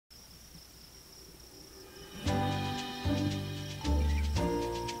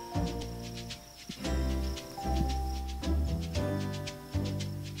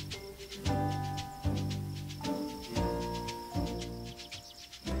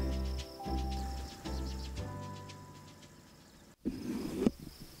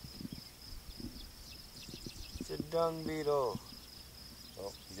dung beetle.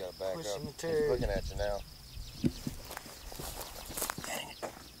 Oh, you gotta back Pushing up. the He's looking at you now. Dang it.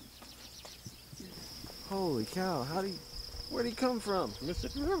 Holy cow, where'd he come from?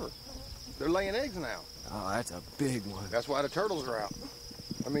 Mississippi River. They're laying eggs now. Oh, that's a big one. That's why the turtles are out.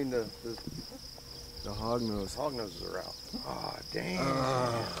 I mean, the hognose. hognoses are out. Oh, damn.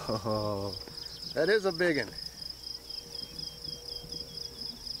 Oh. That is a big one.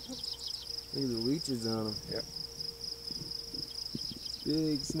 Look at the leeches on him. Yep.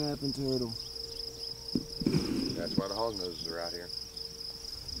 Big snapping turtle. That's why the hognoses are out here.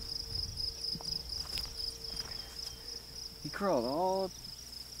 He crawled all...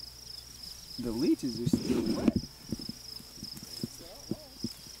 The leeches are still wet.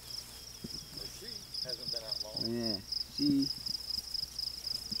 Or she hasn't been out long. Yeah, she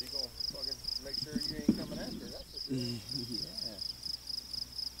gonna fucking make sure you ain't coming after her, that's for sure. Yeah.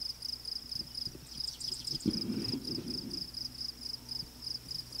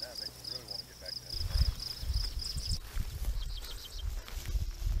 That makes me really want to get back to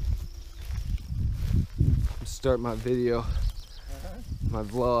that. Start my video, my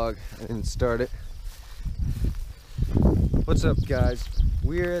vlog. I didn't start it. What's up, guys?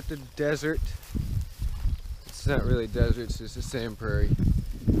 We're at the desert. It's not really desert, it's just a sand prairie.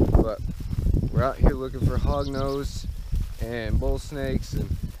 But we're out here looking for hognose and bull snakes and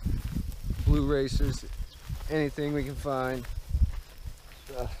blue racers, anything we can find.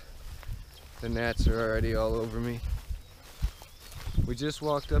 The gnats are already all over me. We just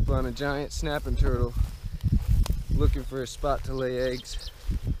walked up on a giant snapping turtle looking for a spot to lay eggs.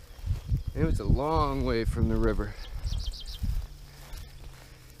 It was a long way from the river.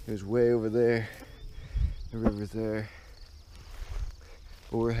 It was way over there. The river's there.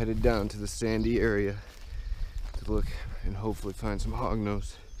 But we're headed down to the sandy area to look and hopefully find some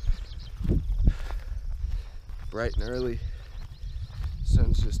hognose. Bright and early.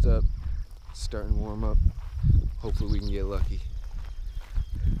 Sun's just up. It's starting to warm up. Hopefully we can get lucky.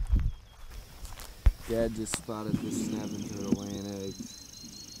 Dad just spotted this snapping turtle laying eggs.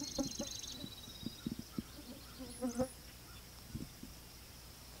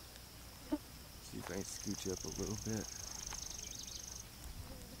 See if I can scooch up a little bit.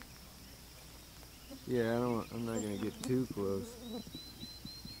 Yeah, I'm not gonna get too close.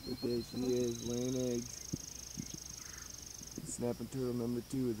 But there she is, laying eggs. Snapping turtle number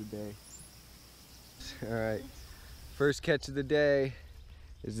 2 of the day. Alright, first catch of the day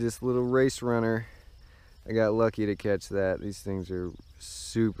is this little race runner. I got lucky to catch that. These things are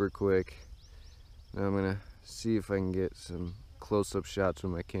super quick. Now I'm gonna see if I can get some close-up shots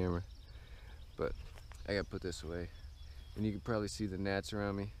with my camera. But I gotta put this away. And you can probably see the gnats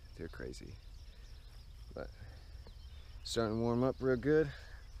around me. They're crazy. But starting to warm up real good.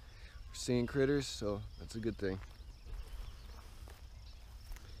 We're seeing critters, so that's a good thing.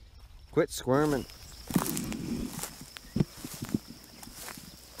 Quit squirming.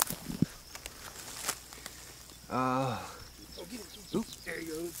 Oop, there he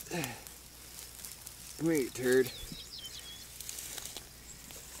goes. Come here, you turd.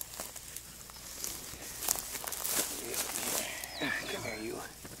 Come here, you.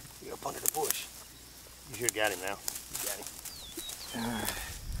 You up under the bush. You sure got him now. You got him.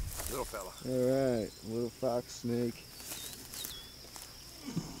 Little fella. Alright, little fox snake.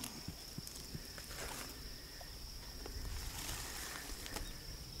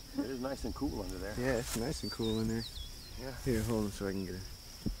 It is nice and cool under there. Yeah, it's nice and cool in there. Yeah. Here, hold him so I can get it.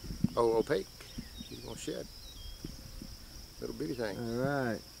 Oh, opaque. He's gonna shed. Little bitty thing.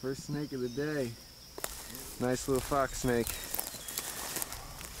 Alright, first snake of the day. Nice little fox snake.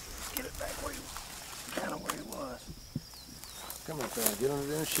 Get it back where he was. Kind of where he was. Come on, fella. Get under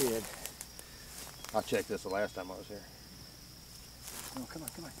there and shed. I checked this the last time I was here. Oh, come on,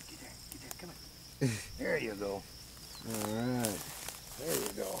 come on. Get there. Get there. Come on. There you go. Alright. There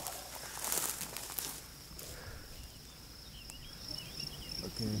you go.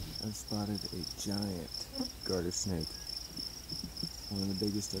 Okay, I've spotted a giant garter snake. One of the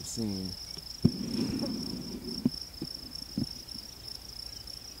biggest I've seen. It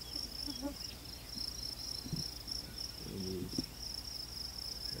is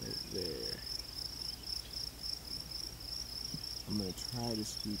right there. I'm going to try to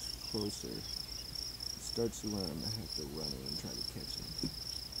scooch closer. If it starts to run, I'm going to have to run in and try to catch him.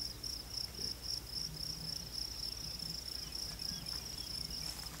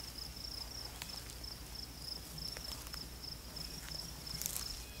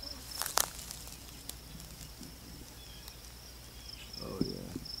 Oh yeah,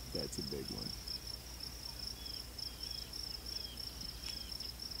 that's a big one.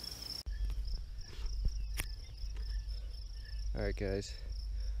 Alright guys,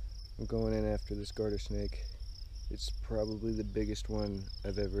 I'm going in after this garter snake. It's probably the biggest one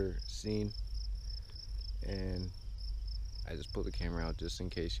I've ever seen, and I just pulled the camera out just in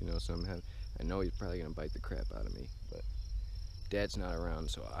case, you know, I know he's probably gonna bite the crap out of me, but Dad's not around,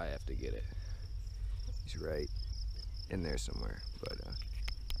 so I have to get it. He's right in there somewhere, but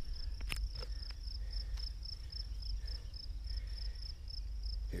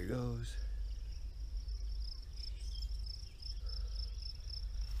here goes.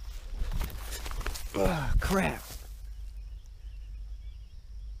 Ah, crap!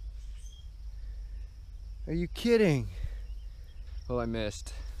 Are you kidding? Oh, I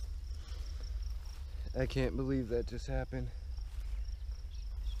missed. I can't believe that just happened.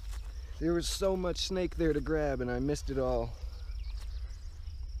 There was so much snake there to grab and I missed it all.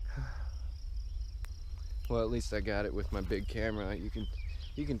 Well, at least I got it with my big camera.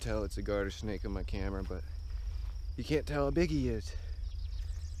 You can tell it's a garter snake on my camera, but you can't tell how big he is.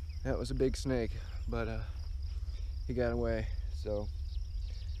 That was a big snake, but he got away, so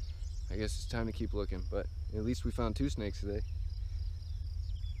I guess it's time to keep looking, but at least we found 2 snakes today.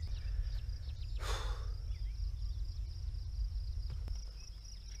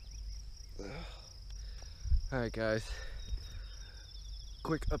 Alright guys,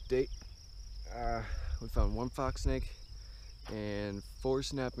 quick update. We found 1 fox snake and 4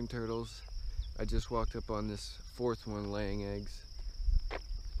 snapping turtles. I just walked up on this 4th one laying eggs,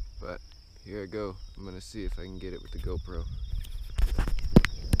 but here I go. I'm gonna see if I can get it with the GoPro.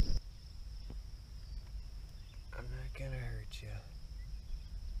 I'm not gonna hurt you.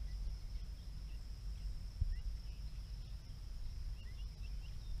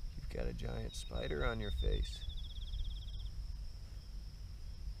 You've got a giant spider on your face.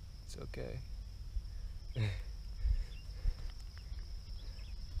 It's okay.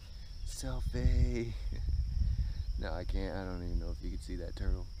 Selfie. No, I can't. I don't even know if you can see that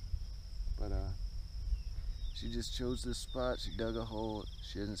turtle. But she just chose this spot. She dug a hole.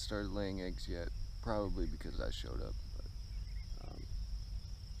 She hasn't started laying eggs yet. Probably because I showed up. But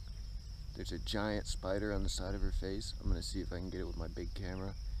there's a giant spider on the side of her face. I'm gonna see if I can get it with my big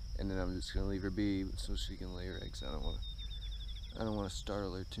camera, and then I'm just gonna leave her be so she can lay her eggs. I don't want to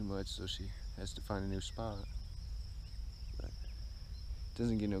startle her too much, so she has to find a new spot. But it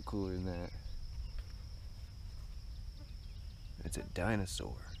doesn't get no cooler than that. It's a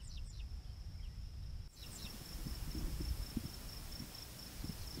dinosaur.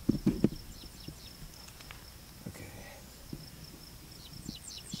 Okay.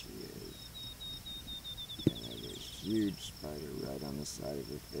 There she is. And there's a huge spider right on the side of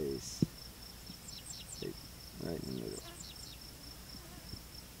her face. Right in the middle.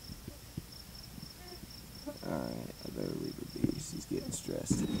 Alright, I better leave her be. She's getting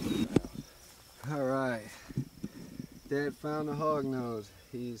stressed. Alright. Dad found the hog nose.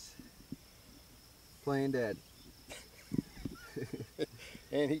 He's playing dead.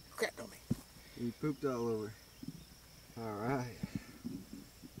 And he crapped on me. He pooped all over. Alright.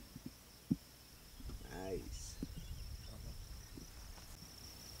 Nice.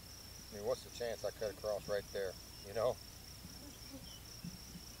 I mean, what's the chance I cut across right there, you know?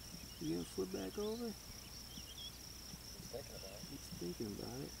 You gonna flip back over? He's thinking about it. He's thinking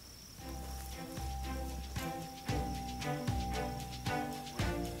about it.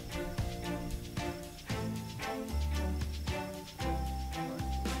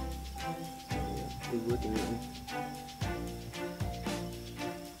 Yeah, he's looking at me.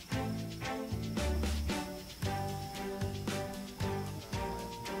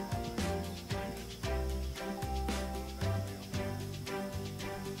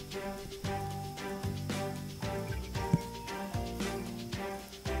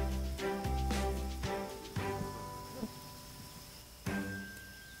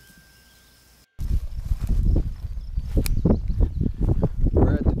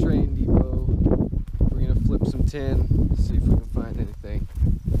 We're at the train depot. We're gonna flip some tin, see if we can find anything.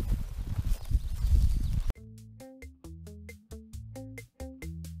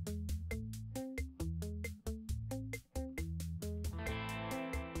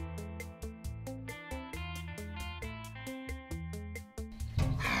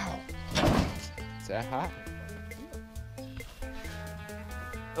 Is that hot?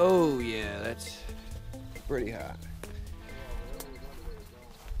 Oh yeah, that's pretty hot.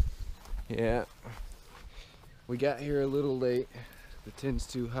 Yeah, we got here a little late. The tin's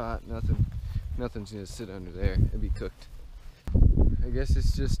too hot. Nothing's gonna sit under there and be cooked. I guess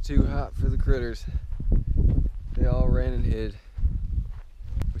it's just too hot for the critters. They all ran and hid.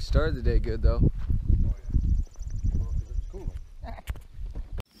 We started the day good though. Oh yeah. Well, 'cause it's cooler.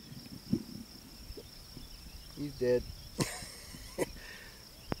 He's dead.